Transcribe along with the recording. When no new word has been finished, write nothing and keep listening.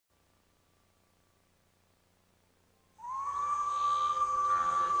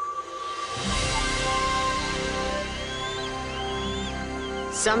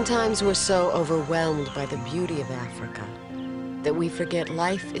Sometimes we're so overwhelmed by the beauty of Africa that we forget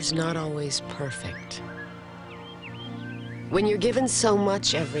life is not always perfect. When you're given so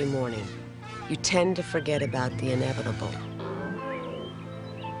much every morning, you tend to forget about the inevitable.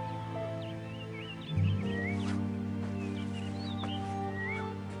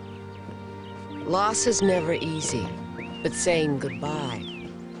 Loss is never easy, but saying goodbye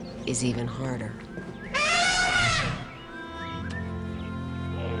is even harder.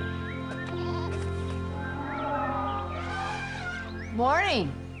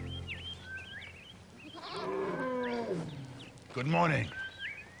 Morning. Good morning.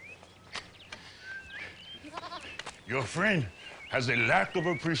 Your friend has a lack of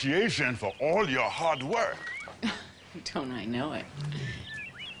appreciation for all your hard work. Don't I know it?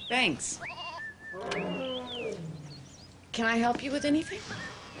 Thanks. Can I help you with anything?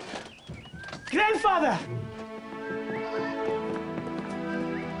 Grandfather!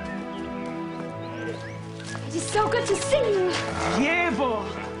 It is so good to see you. Yeah, boy.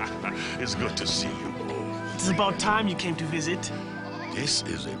 It's good to see you, Bo. It's about time you came to visit. This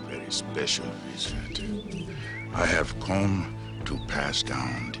is a very special visit. I have come to pass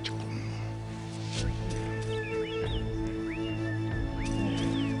down the Jukumu.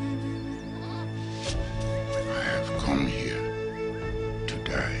 I have come here to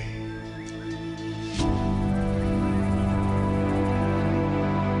die.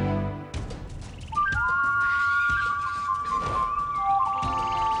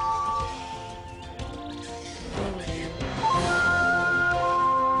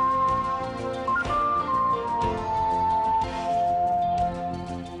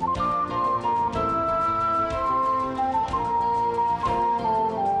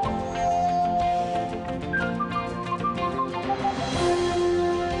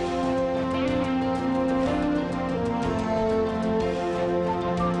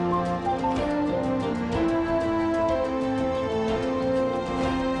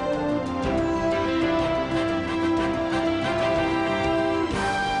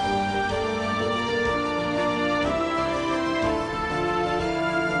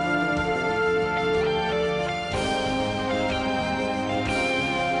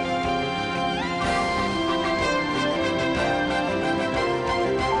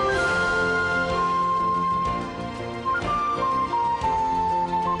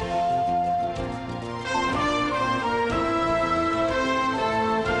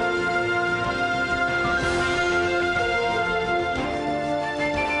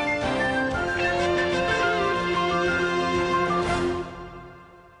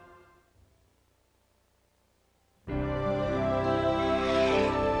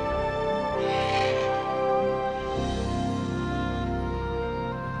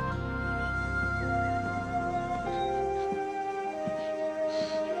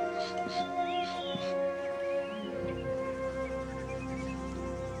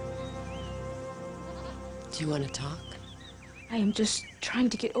 Do you want to talk? I am just trying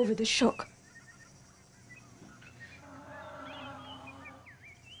to get over the shock.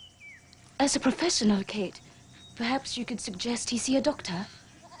 As a professional, Kate, perhaps you could suggest he see a doctor?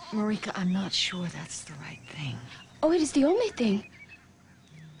 Marika, I'm not sure that's the right thing. Oh, it is the only thing.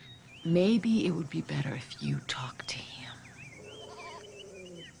 Maybe it would be better if you talked to him.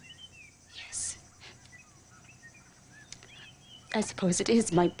 Yes. I suppose it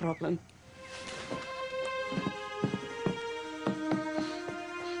is my problem.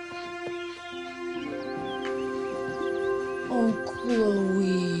 Oh,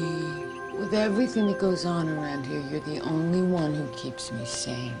 Chloe. With everything that goes on around here, you're the only one who keeps me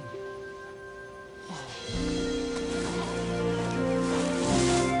sane.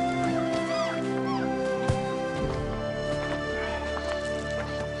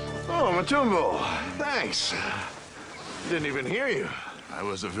 Oh, Matumbo, thanks. Didn't even hear you. I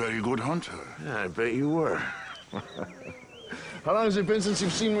was a very good hunter. Yeah, I bet you were. How long has it been since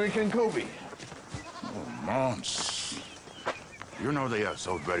you've seen Marika and Kobe? Oh, months. You know they are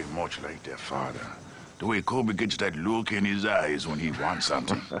so very much like their father. The way Kobe gets that look in his eyes when he wants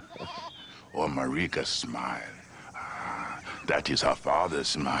something. Or Marika's smile. Ah, that is her father's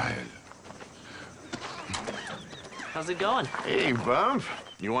smile. How's it going? Hey, Bump.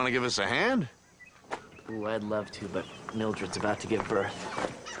 You want to give us a hand? Ooh, I'd love to, but Mildred's about to give birth.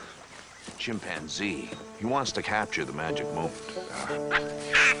 Chimpanzee. He wants to capture the magic moment.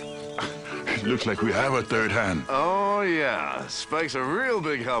 It looks like we have a third hand. Oh, yeah. Spike's a real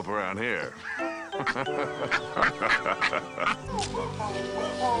big help around here.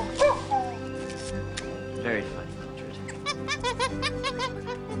 Very funny, Mildred.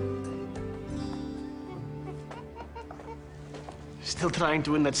 Still trying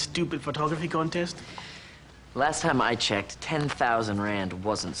to win that stupid photography contest? Last time I checked, 10,000 Rand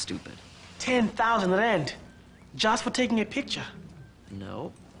wasn't stupid. 10,000 Rand? Just for taking a picture?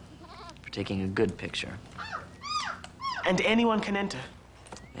 No, for taking a good picture. And anyone can enter?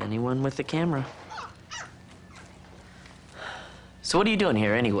 Anyone with a camera. So what are you doing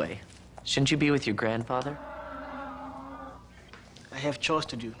here anyway? Shouldn't you be with your grandfather? I have chores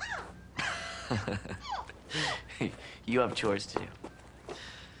to do. You have chores to do.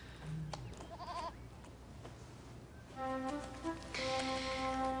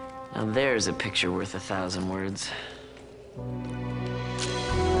 Now there's a picture worth 1,000 words.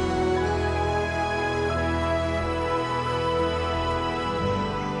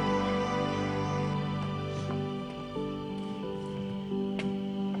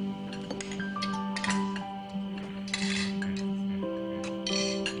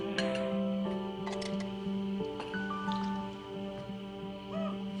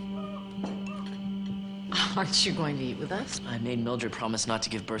 Aren't you going to eat with us? I made Mildred promise not to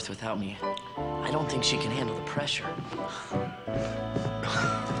give birth without me. I don't think she can handle the pressure.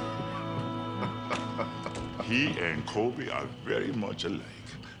 He and Kobe are very much alike.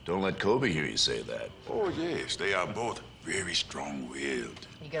 Don't let Kobe hear you say that. Oh, yes, they are both very strong-willed.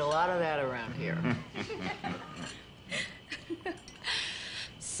 You get a lot of that around here.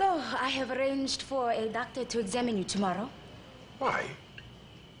 So, I have arranged for a doctor to examine you tomorrow. Why?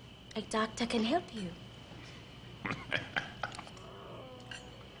 A doctor can help you.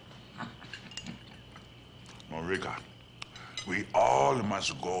 Marika, we all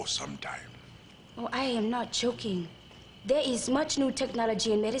must go sometime. Oh, I am not joking. There is much new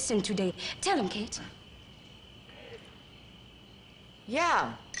technology in medicine today. Tell him, Kate.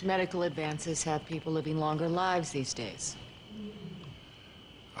 Yeah, medical advances have people living longer lives these days.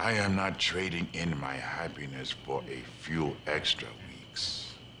 I am not trading in my happiness for a few extra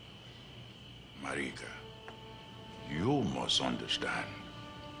weeks. Marika, you must understand.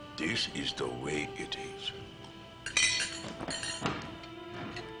 This is the way it is.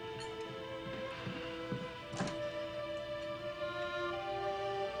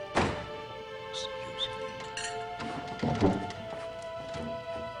 Excuse me.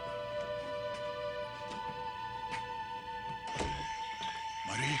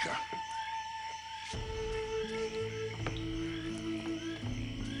 Marika.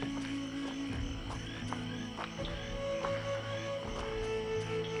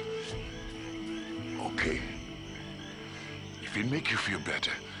 Okay. If it make you feel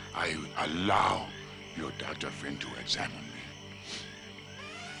better, I allow your doctor friend to examine me.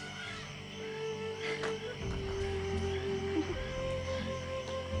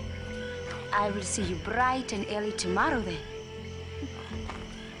 I will see you bright and early tomorrow then.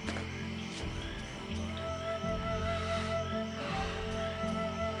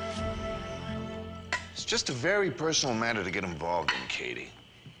 It's just a very personal matter to get involved in, Katie.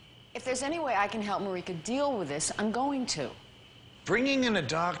 If there's any way I can help Marika deal with this, I'm going to. Bringing in a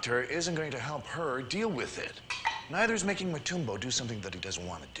doctor isn't going to help her deal with it. Neither is making Matumbo do something that he doesn't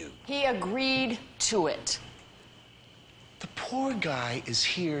want to do. He agreed to it. The poor guy is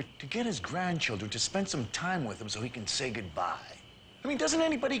here to get his grandchildren to spend some time with him so he can say goodbye. I mean, doesn't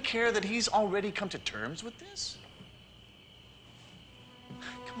anybody care that he's already come to terms with this?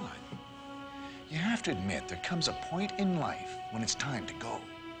 Come on. You have to admit, there comes a point in life when it's time to go.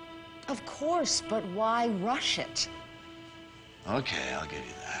 Of course, but why rush it? Okay, I'll give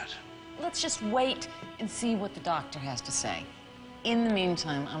you that. Let's just wait and see what the doctor has to say. In the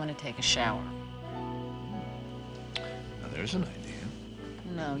meantime, I'm going to take a shower. Now, there's an idea.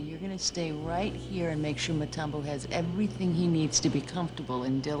 No, you're going to stay right here and make sure Matumbo has everything he needs to be comfortable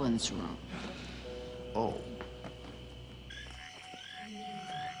in Dylan's room. Oh.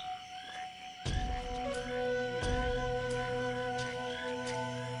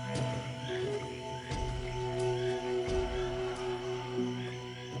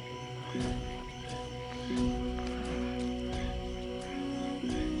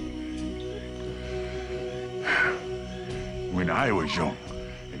 When I was young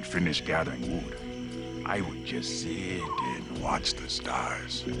and finished gathering wood, I would just sit and watch the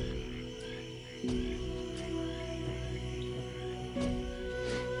stars.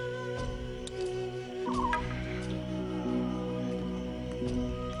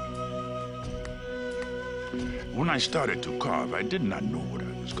 When I started to carve, I did not know what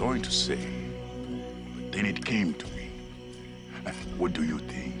I was going to say. But then it came to me. What do you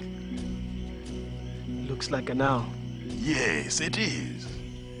think? Looks like an owl. Yes, it is.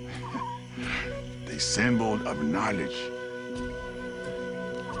 The symbol of knowledge.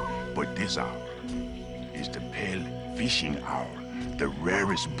 But this owl is the pale fishing owl the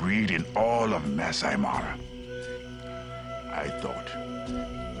rarest breed in all of Masai Mara. I thought,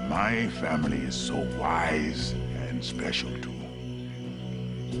 my family is so wise and special too.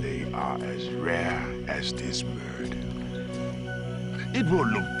 They are as rare as this bird. It will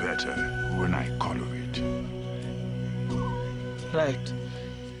look better when I color it. Right.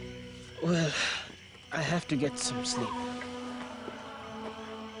 Well, I have to get some sleep.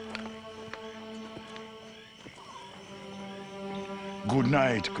 Good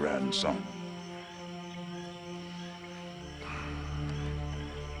night, grandson.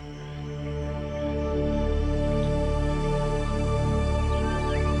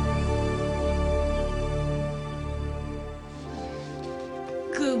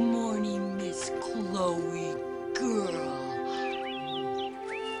 Good morning, Miss Chloe, girl.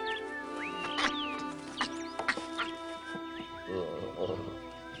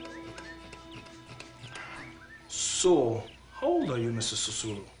 So, how old are you, Mrs.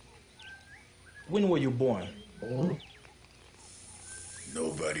 Susulu? When were you born?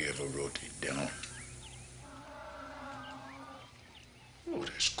 Nobody ever wrote it down. Oh,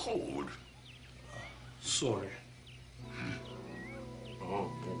 that's cold. Sorry.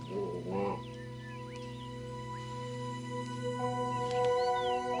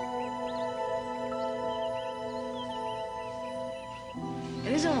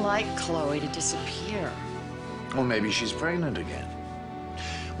 It isn't like Chloe to disappear. Well, maybe she's pregnant again.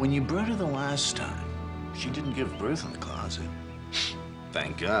 When you brought her the last time, she didn't give birth in the closet.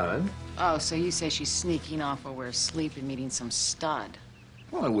 Thank God. Oh, so you say she's sneaking off while we're asleep and meeting some stud.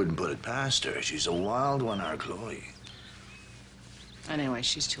 Well, I wouldn't put it past her. She's a wild one, our Chloe. Anyway,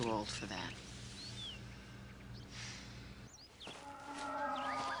 she's too old for that.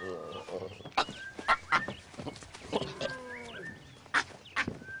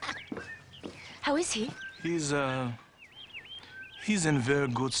 How is he? He's in very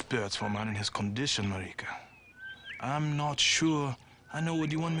good spirits for a man in his condition, Marika. I'm not sure I know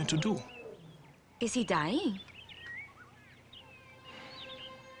what you want me to do. Is he dying?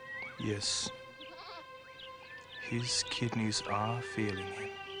 Yes. His kidneys are failing him.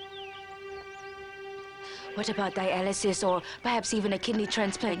 What about dialysis or perhaps even a kidney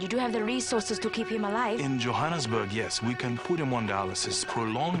transplant? You do have the resources to keep him alive. In Johannesburg, yes, we can put him on dialysis,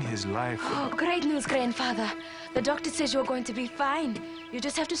 prolong his life. Oh, great news, grandfather. The doctor says you're going to be fine. You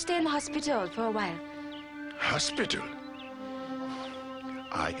just have to stay in the hospital for a while. Hospital?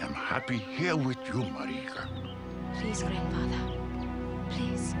 I am happy here with you, Marika. Please, grandfather.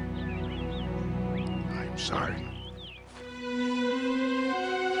 Please. I'm sorry.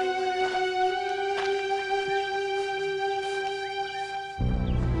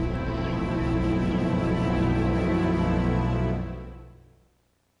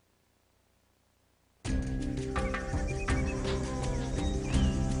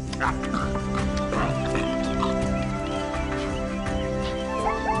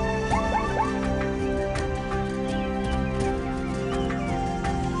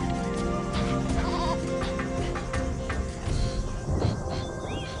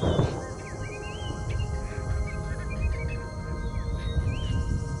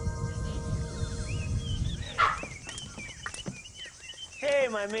 Hey,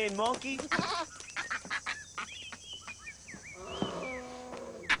 my main monkey.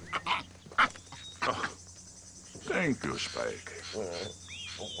 Oh, thank you, Spike.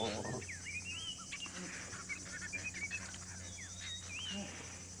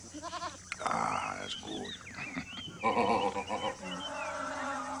 Ah, that's good.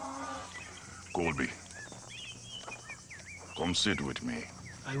 Colby, come sit with me.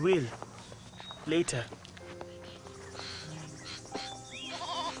 I will. Later.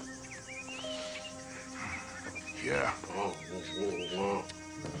 Yeah.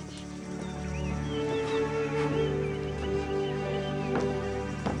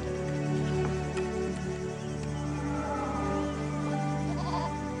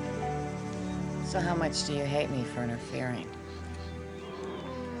 So how much do you hate me for interfering?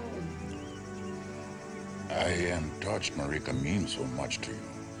 I am touched Marika means so much to you.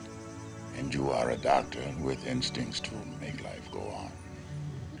 And you are a doctor with instincts to make life go on.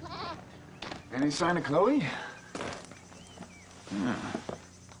 Any sign of Chloe? Yeah.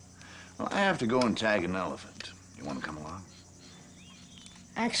 Well, I have to go and tag an elephant. You want to come along?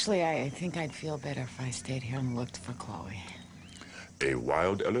 Actually, I think I'd feel better if I stayed here and looked for Chloe. A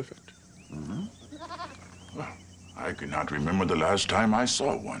wild elephant? Mm-hmm. Well, I cannot remember the last time I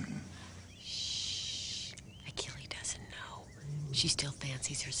saw one. Shh. Achille doesn't know. She still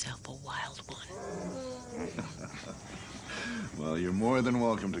fancies herself a wild one. Well, you're more than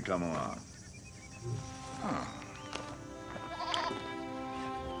welcome to come along. Huh.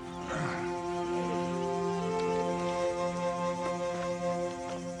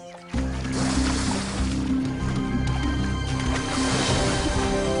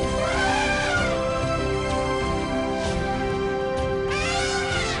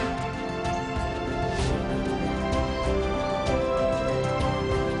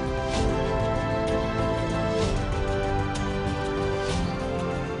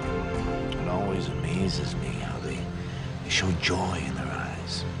 It always amazes me how they show joy in their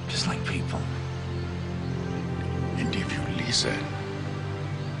eyes, just like people. And if you listen,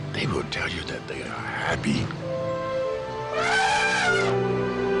 they will tell you that they are happy.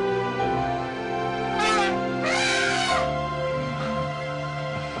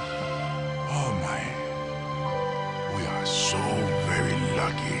 Oh my, we are so very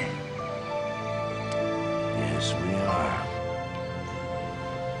lucky. Yes, we are.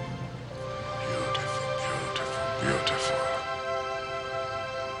 Beautiful, beautiful, beautiful.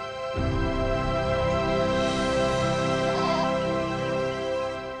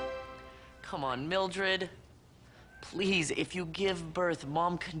 Come on, Mildred. Please, if you give birth,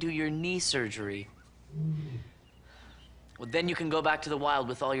 Mom can do your knee surgery. Well, then you can go back to the wild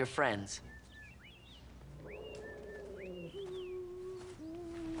with all your friends.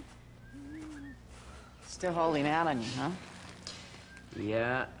 Still holding out on you, huh?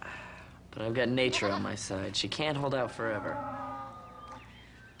 Yeah, but I've got nature on my side. She can't hold out forever.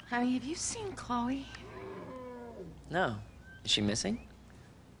 Honey, have you seen Chloe? No. Is she missing?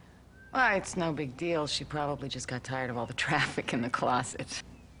 Well, it's no big deal. She probably just got tired of all the traffic in the closet.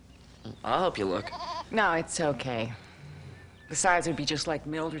 I'll help you look. No, it's okay. Besides, it'd be just like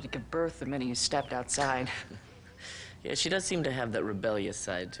Mildred to give birth the minute you stepped outside. Yeah, she does seem to have that rebellious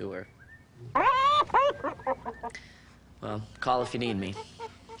side to her. Well, call if you need me.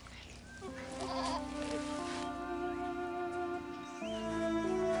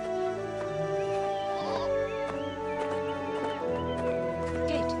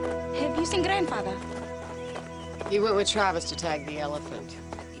 Kate, have you seen Grandfather? He went with Travis to tag the elephant.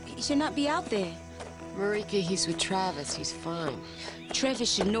 He should not be out there. Marika, he's with Travis. He's fine.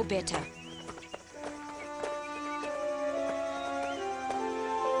 Travis should know better.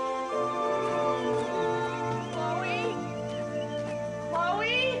 Chloe?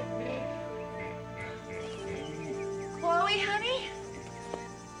 Chloe? Chloe, honey?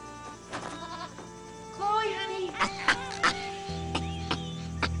 Chloe, honey?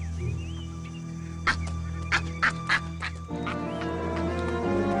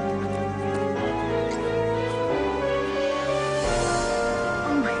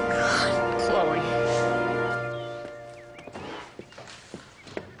 Oh my God, Chloe.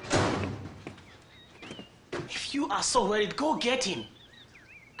 If you are so worried, go get him.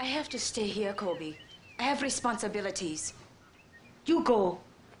 I have to stay here, Kobe. I have responsibilities. You go.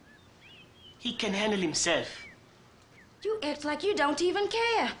 He can handle himself. You act like you don't even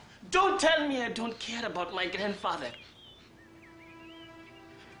care. Don't tell me I don't care about my grandfather.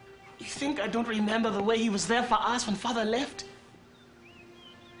 You think I don't remember the way he was there for us when Father left?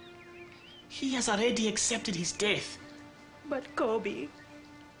 He has already accepted his death. But Kobe,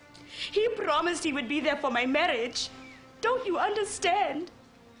 he promised he would be there for my marriage. Don't you understand?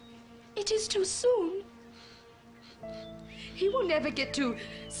 It is too soon. He will never get to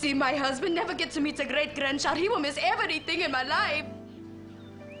see my husband, never get to meet a great-grandchild. He will miss everything in my life.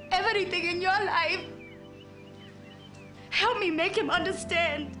 Everything in your life. Help me make him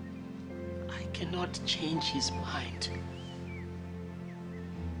understand. I cannot change his mind.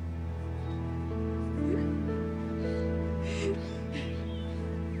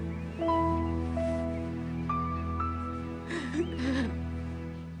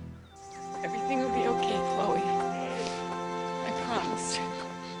 Everything will be okay, Chloe. I promise.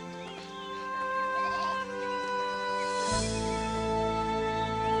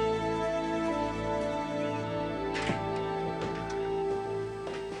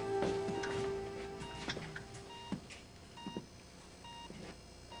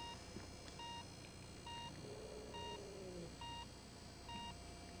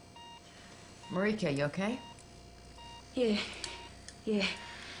 Marika, you okay? Yeah.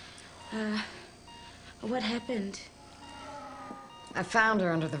 What happened? I found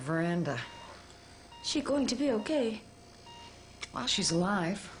her under the veranda. She going to be okay? Well, she's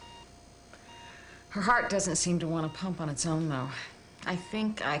alive. Her heart doesn't seem to want to pump on its own, though. I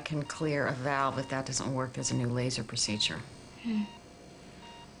think I can clear a valve if that doesn't work. There's a new laser procedure.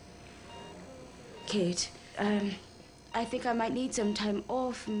 Kate, I think I might need some time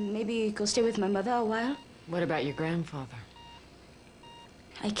off. Maybe go stay with my mother a while. What about your grandfather?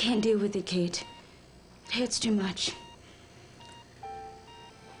 I can't deal with it, Kate. It hurts too much.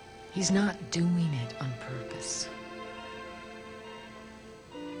 He's not doing it on purpose.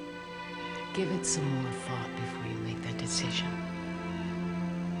 Give it some more thought before you make that decision.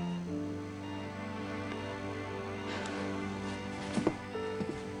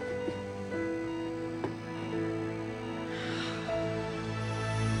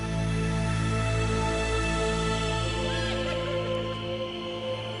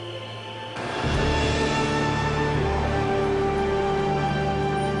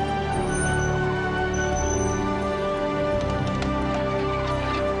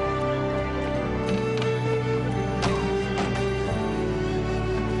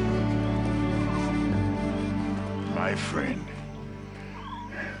 My friend,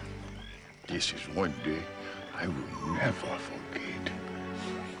 this is one day I will never forget.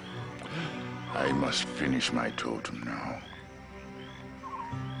 I must finish my totem now.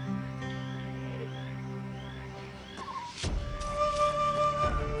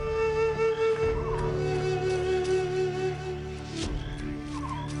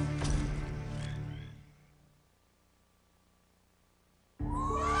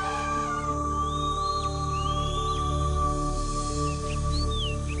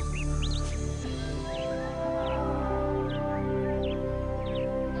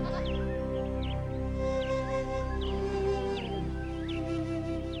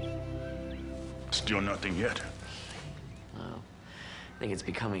 Still nothing yet. Well, I think it's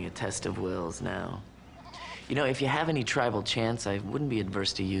becoming a test of wills now. You know, if you have any tribal chants, I wouldn't be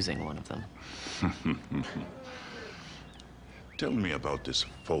adverse to using one of them. Tell me about this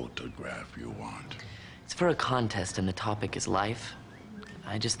photograph you want. It's for a contest, and the topic is life.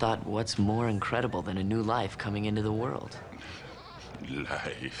 I just thought, what's more incredible than a new life coming into the world?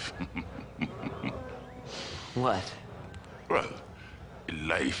 Life. What? Well,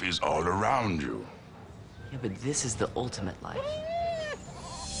 life is all around you. Yeah, but this is the ultimate life.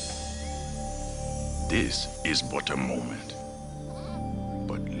 This is but a moment.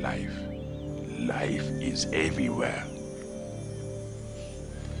 But life is everywhere.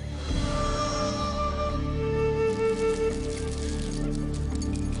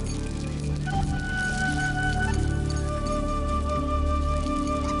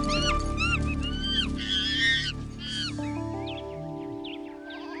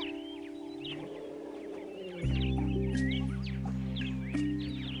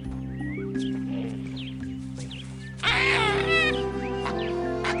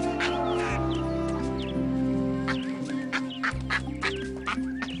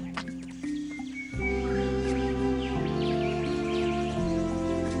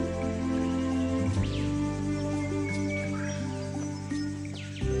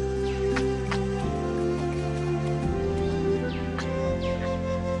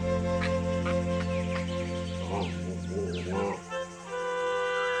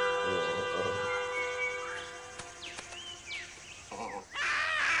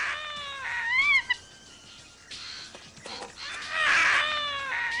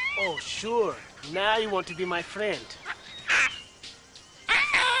 Oh, sure. Now you want to be my friend.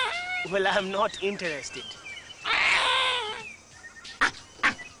 Well, I'm not interested.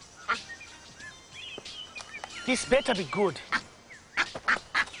 This better be good.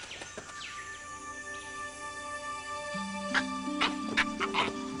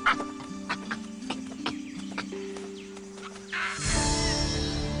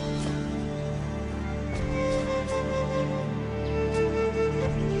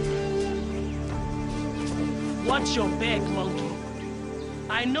 Watch your back, monkey.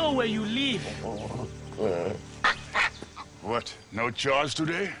 I know where you live. What? No chores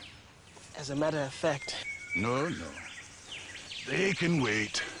today? As a matter of fact, No. They can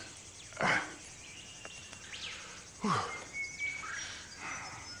wait.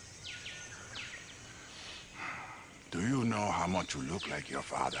 Do you know how much you look like your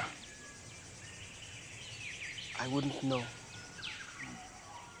father? I wouldn't know.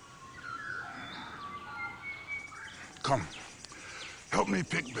 Come, help me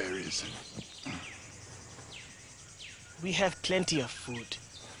pick berries. We have plenty of food.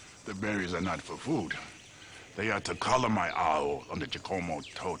 The berries are not for food. They are to color my owl on the Giacomo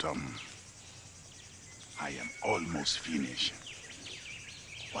totem. I am almost finished.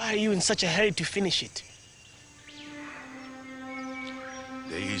 Why are you in such a hurry to finish it?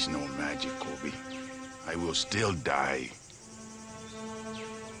 There is no magic, Kobe. I will still die.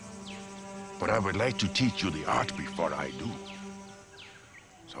 But I would like to teach you the art before I do,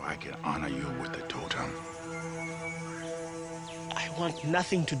 so I can honor you with the totem. I want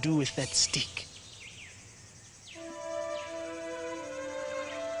nothing to do with that stick.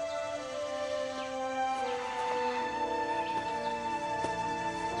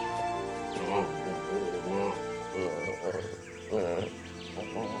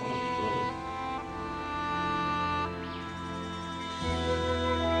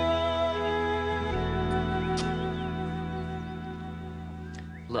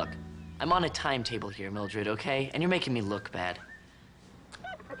 Look, I'm on a timetable here, Mildred, okay? And you're making me look bad.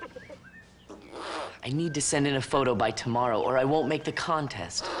 I need to send in a photo by tomorrow, or I won't make the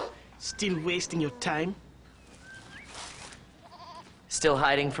contest. Still wasting your time? Still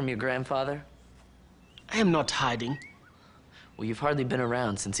hiding from your grandfather? I am not hiding. Well, you've hardly been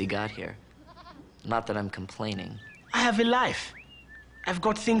around since he got here. Not that I'm complaining. I have a life. I've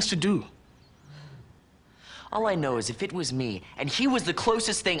got things to do. All I know is if it was me, and he was the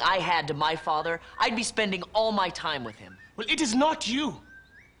closest thing I had to my father, I'd be spending all my time with him. Well, it is not you.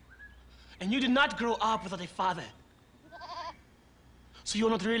 And you did not grow up without a father. So you're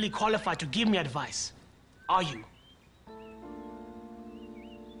not really qualified to give me advice, are you?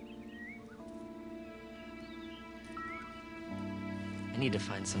 I need to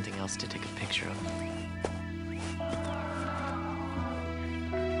find something else to take a picture of.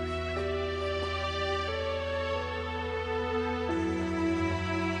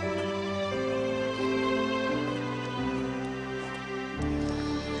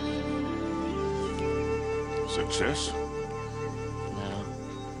 Success? No.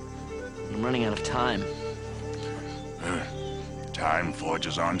 I'm running out of time. Time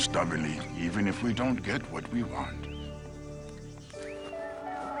forges on stubbornly, even if we don't get what we want.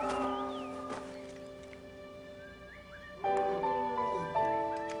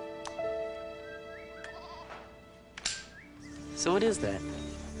 So what is that?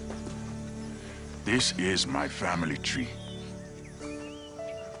 This is my family tree.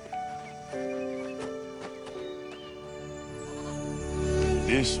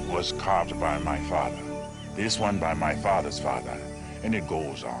 This was carved by my father. This one by my father's father. And it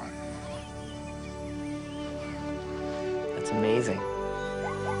goes on. That's amazing.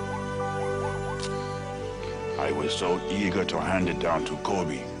 I was so eager to hand it down to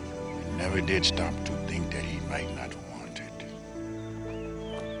Kobe. I never did stop to think that he might not want it.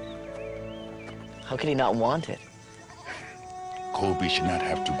 How could he not want it? Kobe should not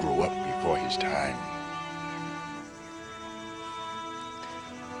have to grow up before his time.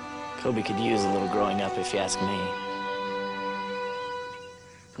 Kobe could use a little growing up, if you ask me.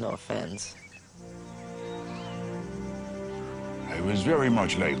 No offense. I was very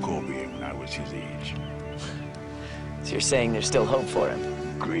much like Kobe when I was his age. So you're saying there's still hope for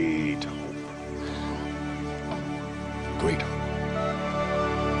him? Great hope. Great hope.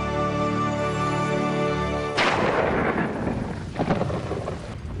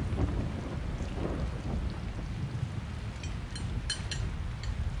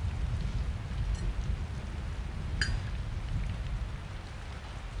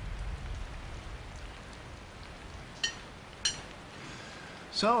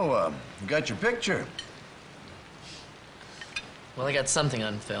 So, you got your picture. Well, I got something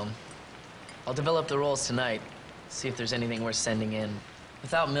on film. I'll develop the roles tonight, see if there's anything worth sending in.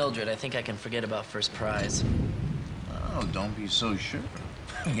 Without Mildred, I think I can forget about first prize. Oh, don't be so sure.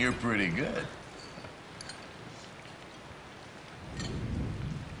 You're pretty good.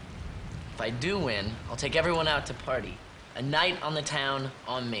 If I do win, I'll take everyone out to party. A night on the town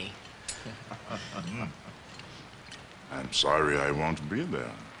on me. I'm sorry I won't be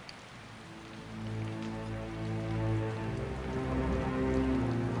there.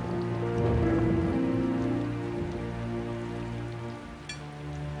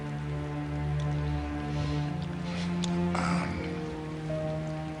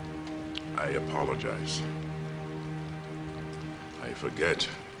 I apologize. I forget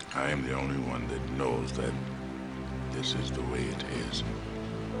I am the only one that knows that this is the way it is.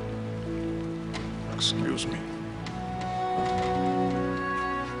 Excuse me.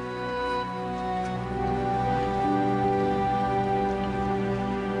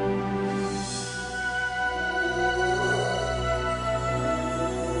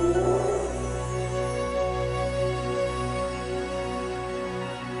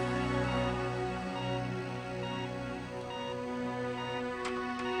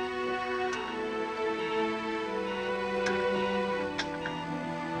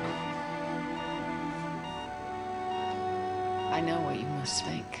 I know what you must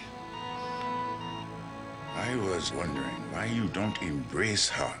think. I was wondering why you don't embrace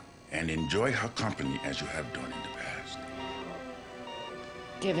her and enjoy her company as you have done in the past.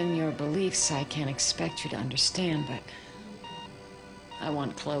 Given your beliefs, I can't expect you to understand, but I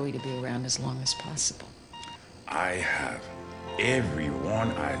want Chloe to be around as long as possible. I have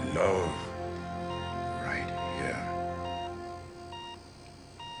everyone I love right here.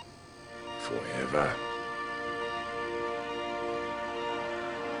 Forever.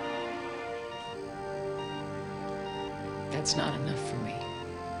 That's not enough for me.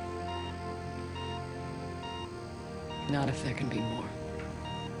 Not if there can be more.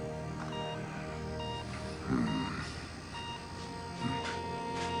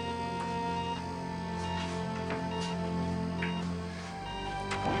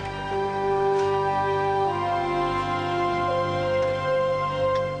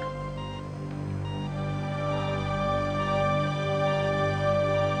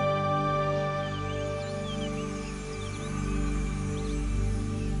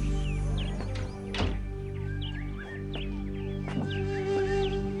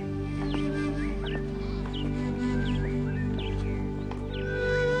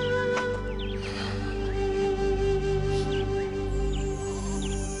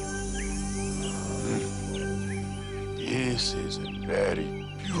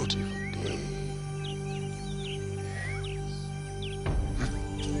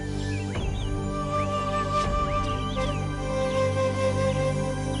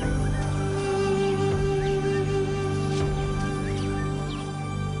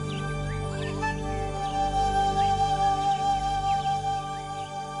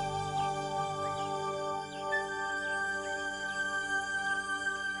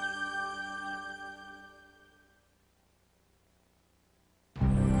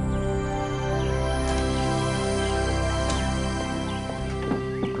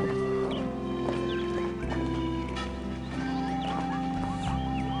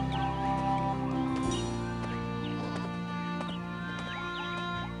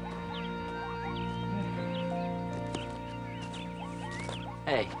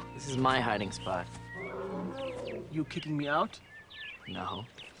 This is my hiding spot. You kicking me out? No,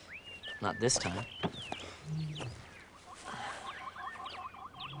 not this time.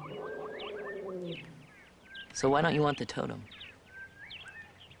 So why don't you want the totem?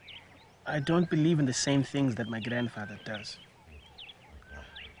 I don't believe in the same things that my grandfather does.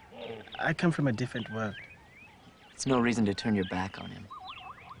 I come from a different world. It's no reason to turn your back on him.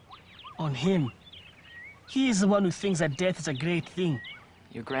 On him? He is the one who thinks that death is a great thing.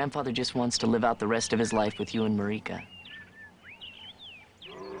 Your grandfather just wants to live out the rest of his life with you and Marika.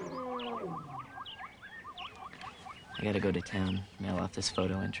 I gotta go to town, mail off this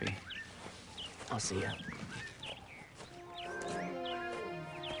photo entry. I'll see ya.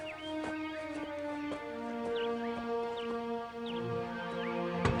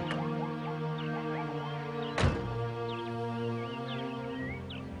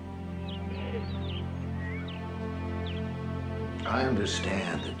 I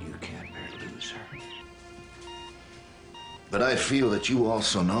understand that you can't bear to lose her. But I feel that you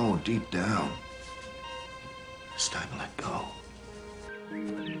also know deep down it's time to let go.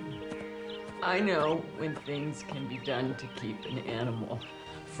 I know when things can be done to keep an animal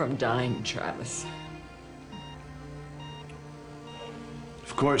from dying, Travis.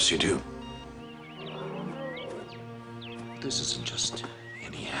 Of course you do. This isn't just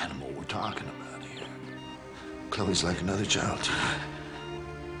any animal we're talking about here. Chloe's like another child to you.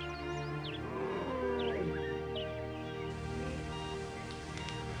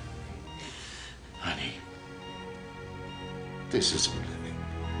 Honey, this isn't living.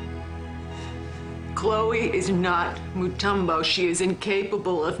 Chloe is not Mutombo. She is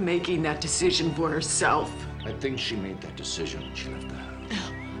incapable of making that decision for herself. I think she made that decision when she left the house.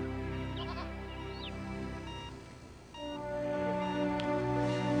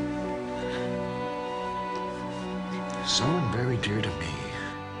 Someone very dear to me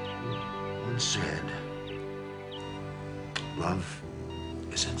once said, love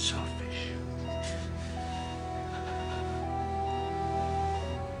isn't selfish.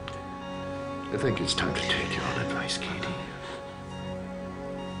 I think it's time to take your own advice, Katie.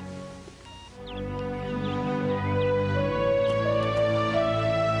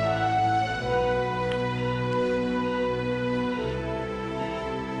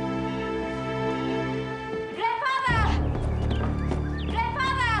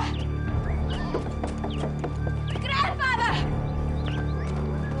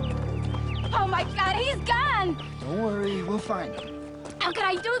 Find him. How can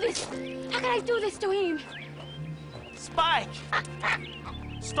I do this? How can I do this to him? Spike!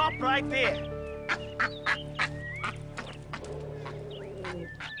 Stop right there.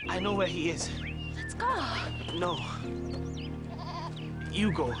 I know where he is. Let's go. No.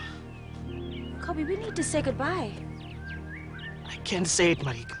 You go. Kobe, we need to say goodbye. I can't say it,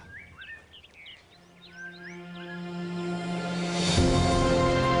 Marika.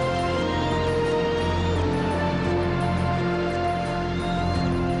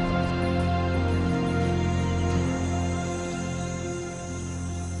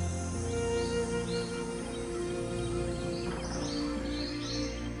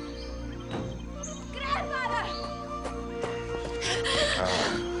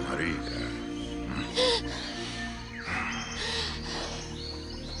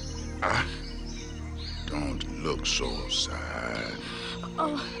 Don't look so sad.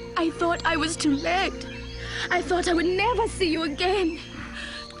 Oh, I thought I was too late. I thought I would never see you again.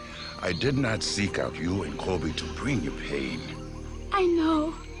 I did not seek out you and Kobe to bring you pain. I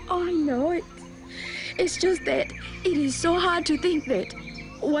know. Oh, I know it. It's just that it is so hard to think that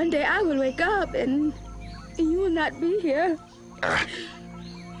one day I will wake up and you will not be here.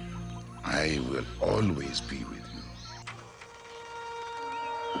 I will always be with you.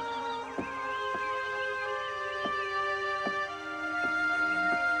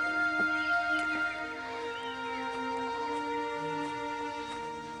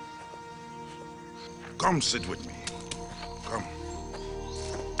 Come sit with me. Come.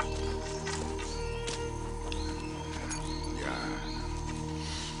 Yeah.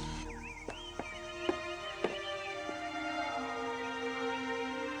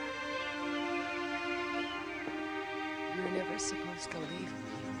 You were never supposed to leave me.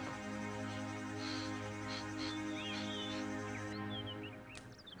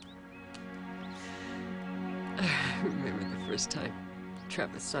 I remember the first time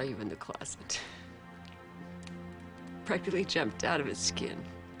Travis saw you in the closet. Practically jumped out of his skin.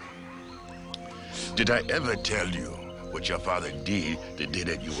 Did I ever tell you what your father did the day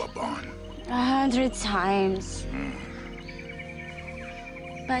that you were born? 100 times.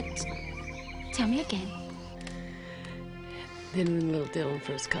 But tell me again. Then when little Dylan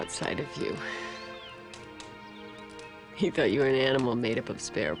first caught sight of you, he thought you were an animal made up of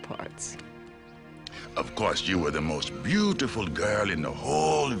spare parts. Of course, you were the most beautiful girl in the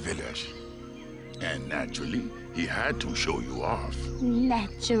whole village. And naturally, he had to show you off.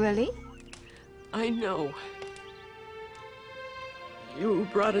 Naturally? I know. You were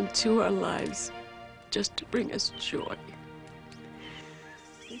brought into our lives just to bring us joy.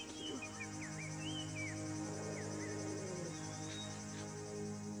 Thank you.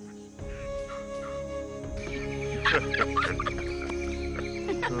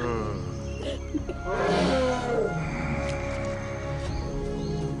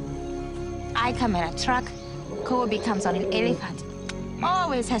 I come in a truck, Kobe comes on an elephant.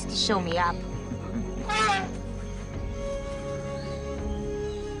 Always has to show me up.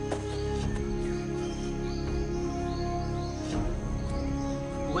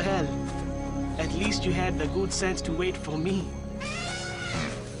 Well, at least you had the good sense to wait for me.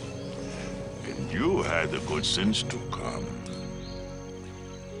 And you had the good sense to come.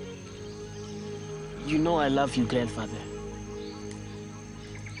 You know I love you, grandfather.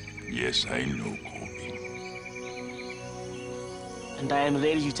 Yes, I know, Kobe. And I am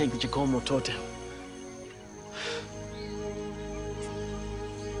ready to take the Giacomo Totem.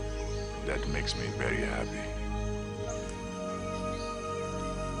 That makes me very happy.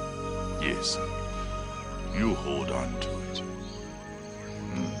 Yes, you hold on to it.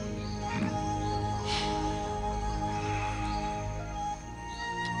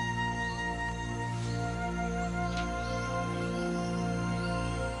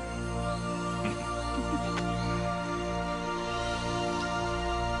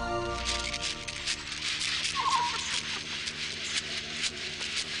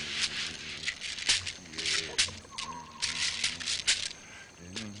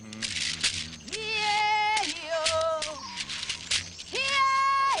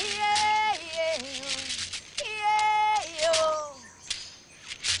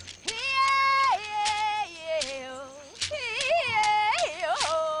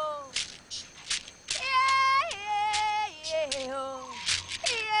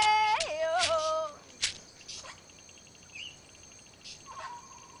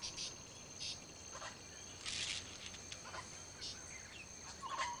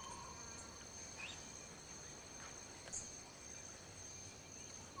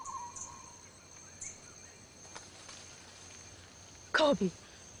 Kobe,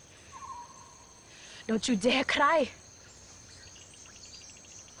 don't you dare cry.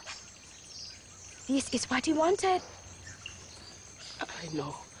 This is what you wanted. I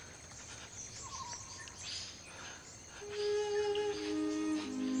know.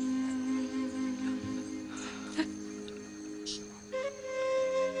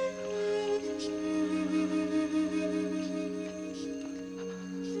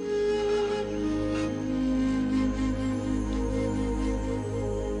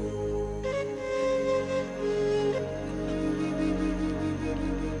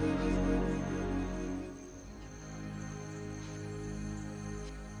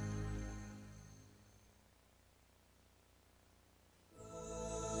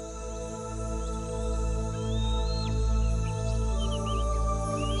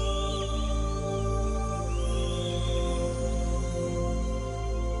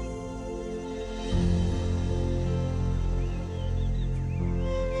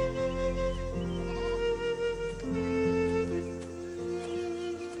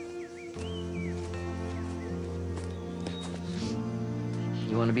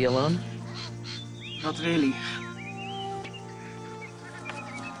 You want to be alone? Not really.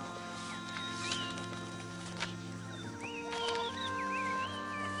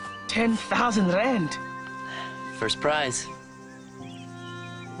 $10,000 First prize.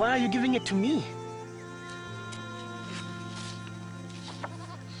 Why are you giving it to me?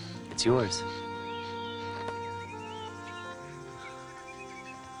 It's yours.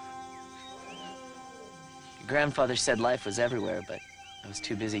 Your grandfather said life was everywhere, but I was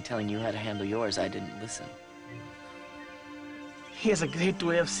too busy telling you how to handle yours. I didn't listen. He has a great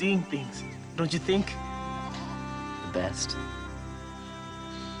way of seeing things, don't you think? The best.